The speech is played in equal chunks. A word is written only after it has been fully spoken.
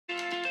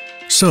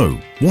So,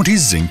 what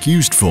is zinc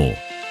used for?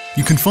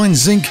 You can find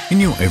zinc in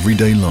your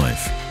everyday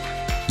life.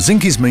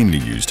 Zinc is mainly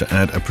used to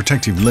add a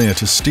protective layer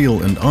to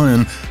steel and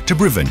iron to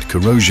prevent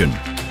corrosion.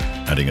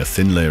 Adding a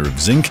thin layer of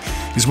zinc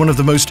is one of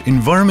the most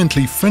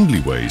environmentally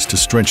friendly ways to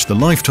stretch the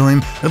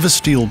lifetime of a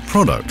steel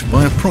product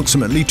by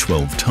approximately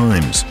 12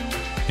 times.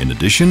 In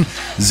addition,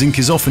 zinc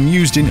is often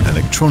used in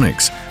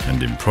electronics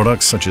and in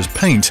products such as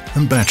paint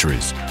and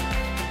batteries.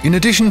 In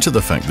addition to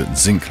the fact that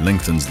zinc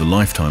lengthens the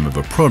lifetime of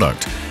a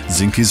product,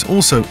 zinc is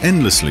also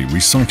endlessly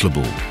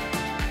recyclable.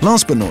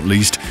 Last but not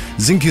least,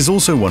 zinc is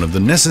also one of the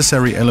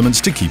necessary elements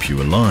to keep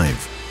you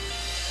alive.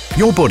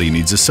 Your body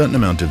needs a certain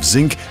amount of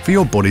zinc for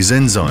your body's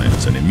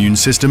enzymes and immune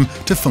system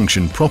to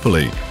function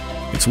properly.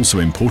 It's also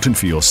important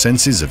for your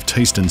senses of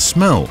taste and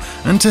smell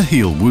and to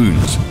heal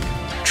wounds.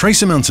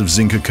 Trace amounts of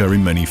zinc occur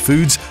in many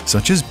foods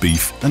such as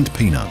beef and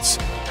peanuts.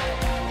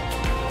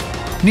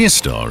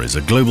 Nyrstar is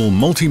a global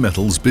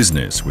multi-metals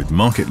business with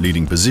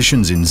market-leading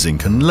positions in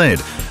zinc and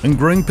lead and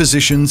growing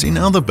positions in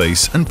other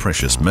base and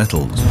precious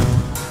metals.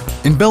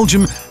 In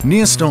Belgium,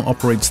 Nyrstar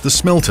operates the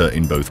smelter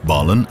in both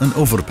Balen and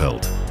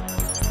Pelt.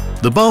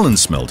 The Balen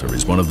smelter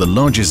is one of the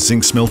largest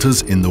zinc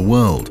smelters in the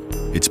world.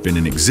 It's been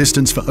in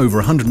existence for over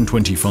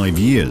 125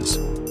 years.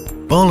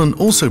 Balen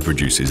also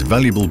produces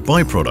valuable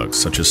byproducts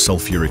such as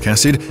sulfuric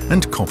acid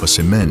and copper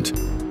cement.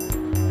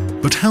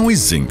 But how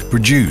is zinc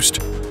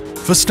produced?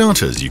 For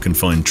starters, you can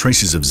find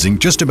traces of zinc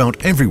just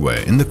about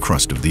everywhere in the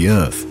crust of the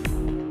Earth.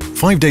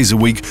 5 days a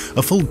week,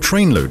 a full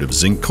trainload of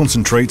zinc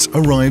concentrates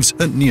arrives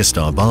at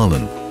Nyrstar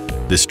Balen.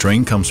 This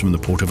train comes from the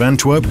port of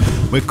Antwerp,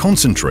 where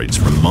concentrates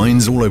from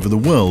mines all over the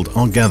world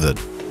are gathered.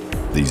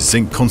 These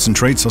zinc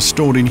concentrates are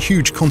stored in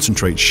huge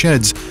concentrate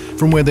sheds,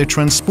 from where they're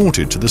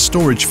transported to the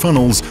storage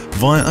funnels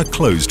via a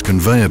closed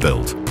conveyor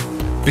belt.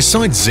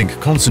 Besides zinc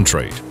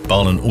concentrate,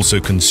 Balen also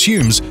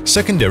consumes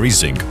secondary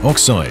zinc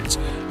oxides,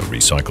 a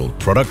recycled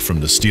product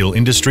from the steel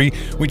industry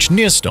which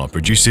Nyrstar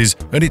produces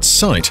at its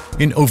site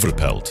in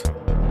Pelt.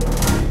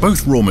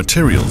 Both raw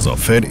materials are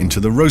fed into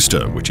the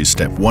roaster, which is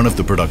step 1 of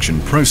the production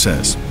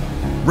process.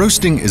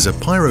 Roasting is a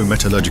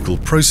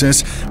pyrometallurgical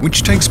process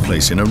which takes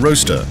place in a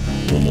roaster,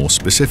 or more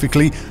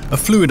specifically, a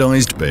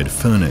fluidized bed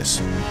furnace.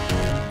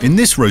 In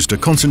this roaster,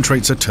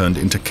 concentrates are turned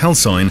into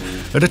calcine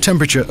at a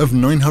temperature of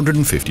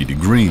 950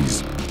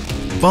 degrees.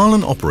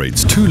 Balen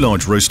operates 2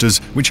 large roasters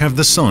which have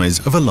the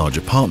size of a large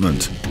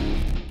apartment.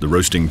 The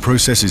roasting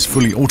process is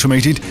fully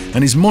automated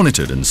and is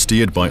monitored and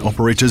steered by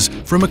operators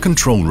from a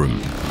control room.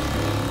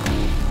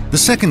 The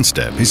second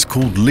step is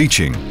called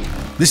leaching.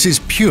 This is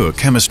pure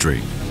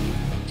chemistry.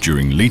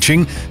 During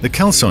leaching, the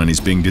calcine is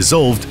being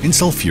dissolved in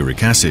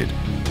sulfuric acid.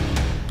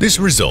 This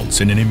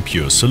results in an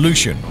impure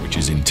solution, which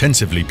is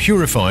intensively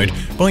purified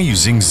by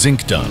using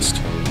zinc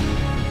dust.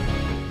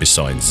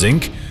 Besides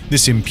zinc,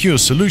 this impure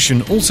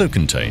solution also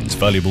contains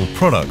valuable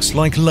products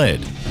like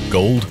lead,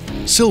 gold,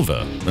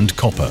 silver and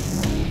copper.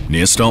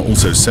 Nyrstar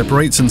also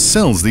separates and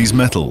sells these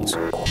metals.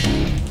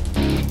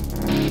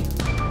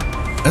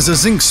 As a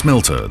zinc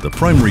smelter, the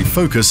primary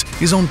focus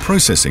is on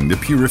processing the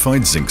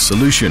purified zinc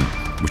solution,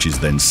 which is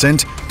then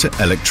sent to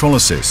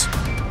electrolysis.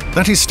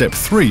 That is step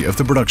 3 of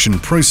the production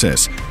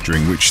process,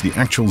 during which the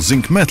actual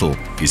zinc metal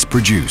is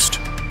produced.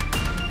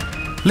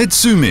 Let's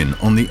zoom in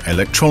on the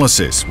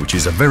electrolysis, which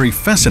is a very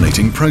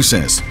fascinating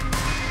process.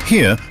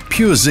 Here,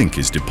 pure zinc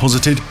is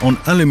deposited on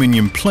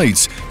aluminium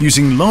plates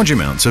using large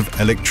amounts of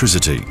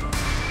electricity.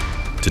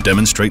 To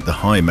demonstrate the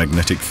high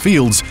magnetic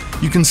fields,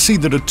 you can see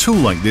that a tool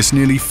like this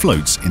nearly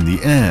floats in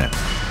the air.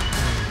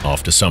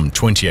 After some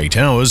 28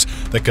 hours,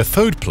 the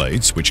cathode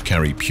plates, which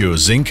carry pure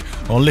zinc,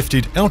 are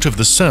lifted out of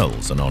the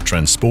cells and are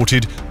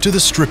transported to the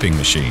stripping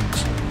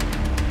machines.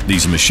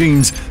 These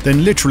machines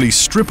then literally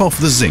strip off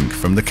the zinc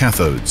from the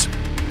cathodes.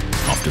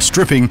 After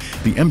stripping,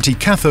 the empty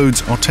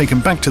cathodes are taken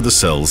back to the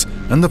cells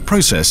and the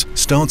process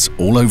starts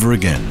all over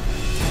again.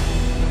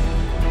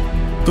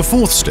 The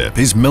fourth step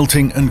is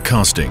melting and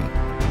casting.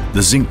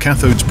 The zinc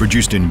cathodes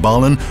produced in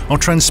Balen are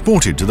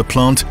transported to the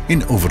plant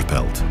in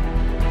Pelt.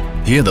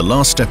 Here, the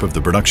last step of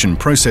the production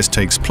process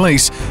takes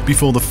place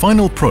before the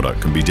final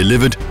product can be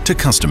delivered to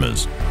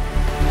customers.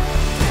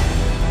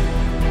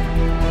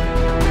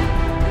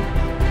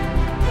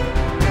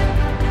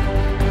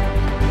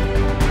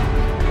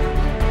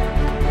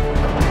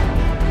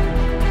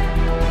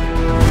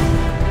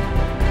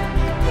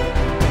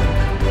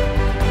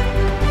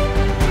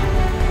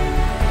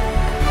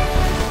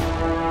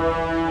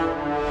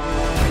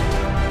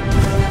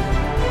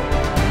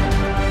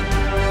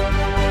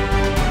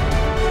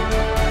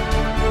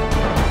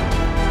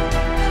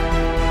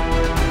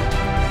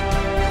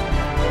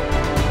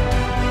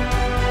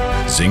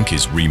 Zinc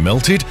is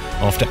remelted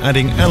after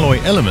adding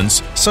alloy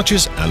elements such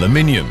as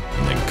aluminium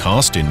and then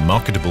cast in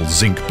marketable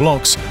zinc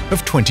blocks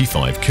of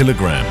 25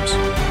 kilograms.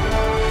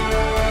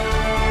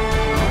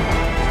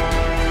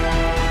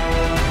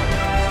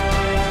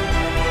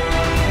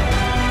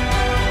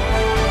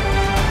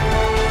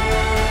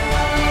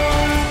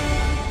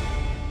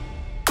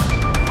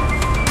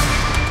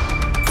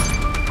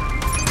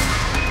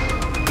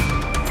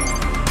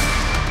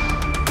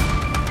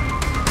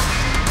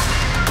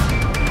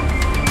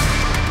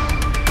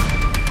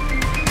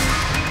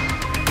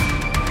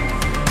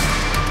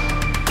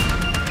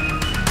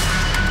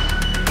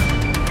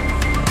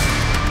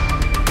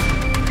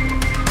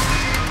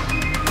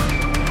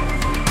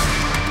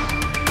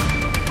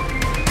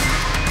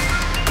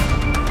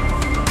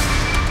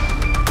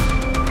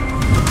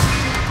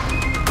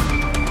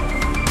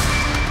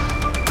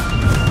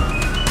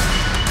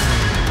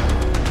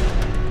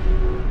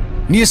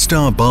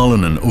 Nyrstar,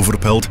 Balen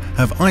and Pelt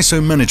have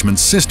ISO management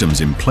systems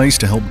in place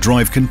to help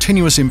drive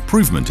continuous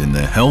improvement in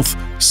their health,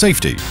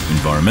 safety,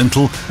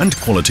 environmental and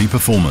quality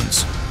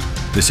performance.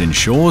 This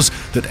ensures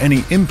that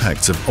any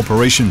impacts of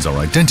operations are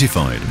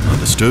identified,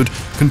 understood,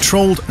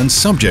 controlled and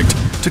subject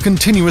to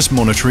continuous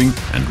monitoring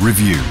and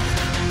review.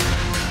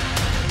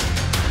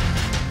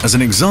 As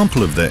an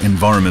example of their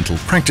environmental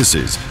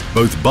practices,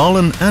 both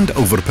Balen and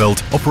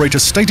Pelt operate a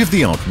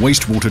state-of-the-art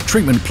wastewater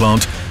treatment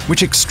plant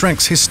which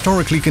extracts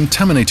historically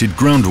contaminated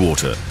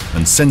groundwater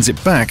and sends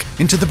it back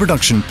into the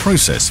production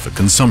process for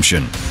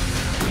consumption.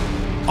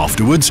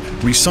 Afterwards,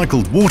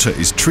 recycled water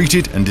is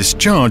treated and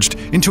discharged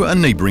into a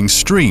neighbouring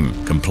stream,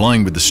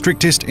 complying with the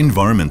strictest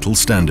environmental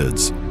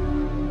standards.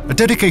 A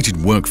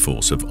dedicated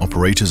workforce of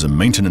operators and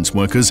maintenance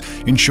workers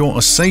ensure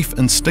a safe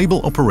and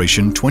stable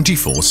operation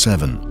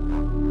 24/7.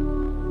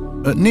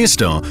 At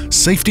Nyrstar,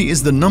 safety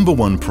is the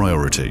 #1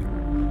 priority.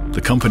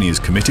 The company is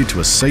committed to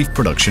a safe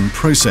production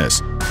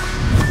process.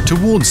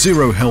 Towards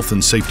Zero Health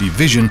and Safety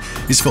vision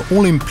is for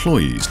all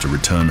employees to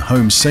return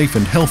home safe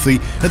and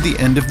healthy at the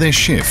end of their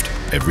shift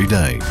every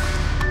day.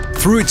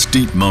 Through its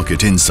deep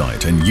market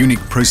insight and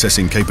unique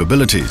processing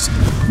capabilities,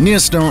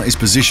 Nyrstar is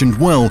positioned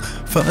well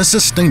for a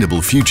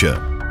sustainable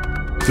future.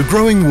 The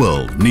growing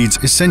world needs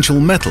essential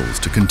metals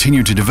to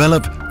continue to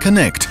develop,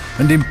 connect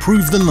and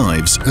improve the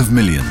lives of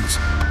millions.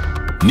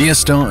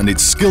 Nyrstar and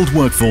its skilled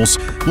workforce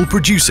will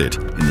produce it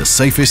in the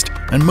safest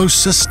and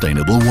most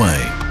sustainable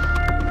way.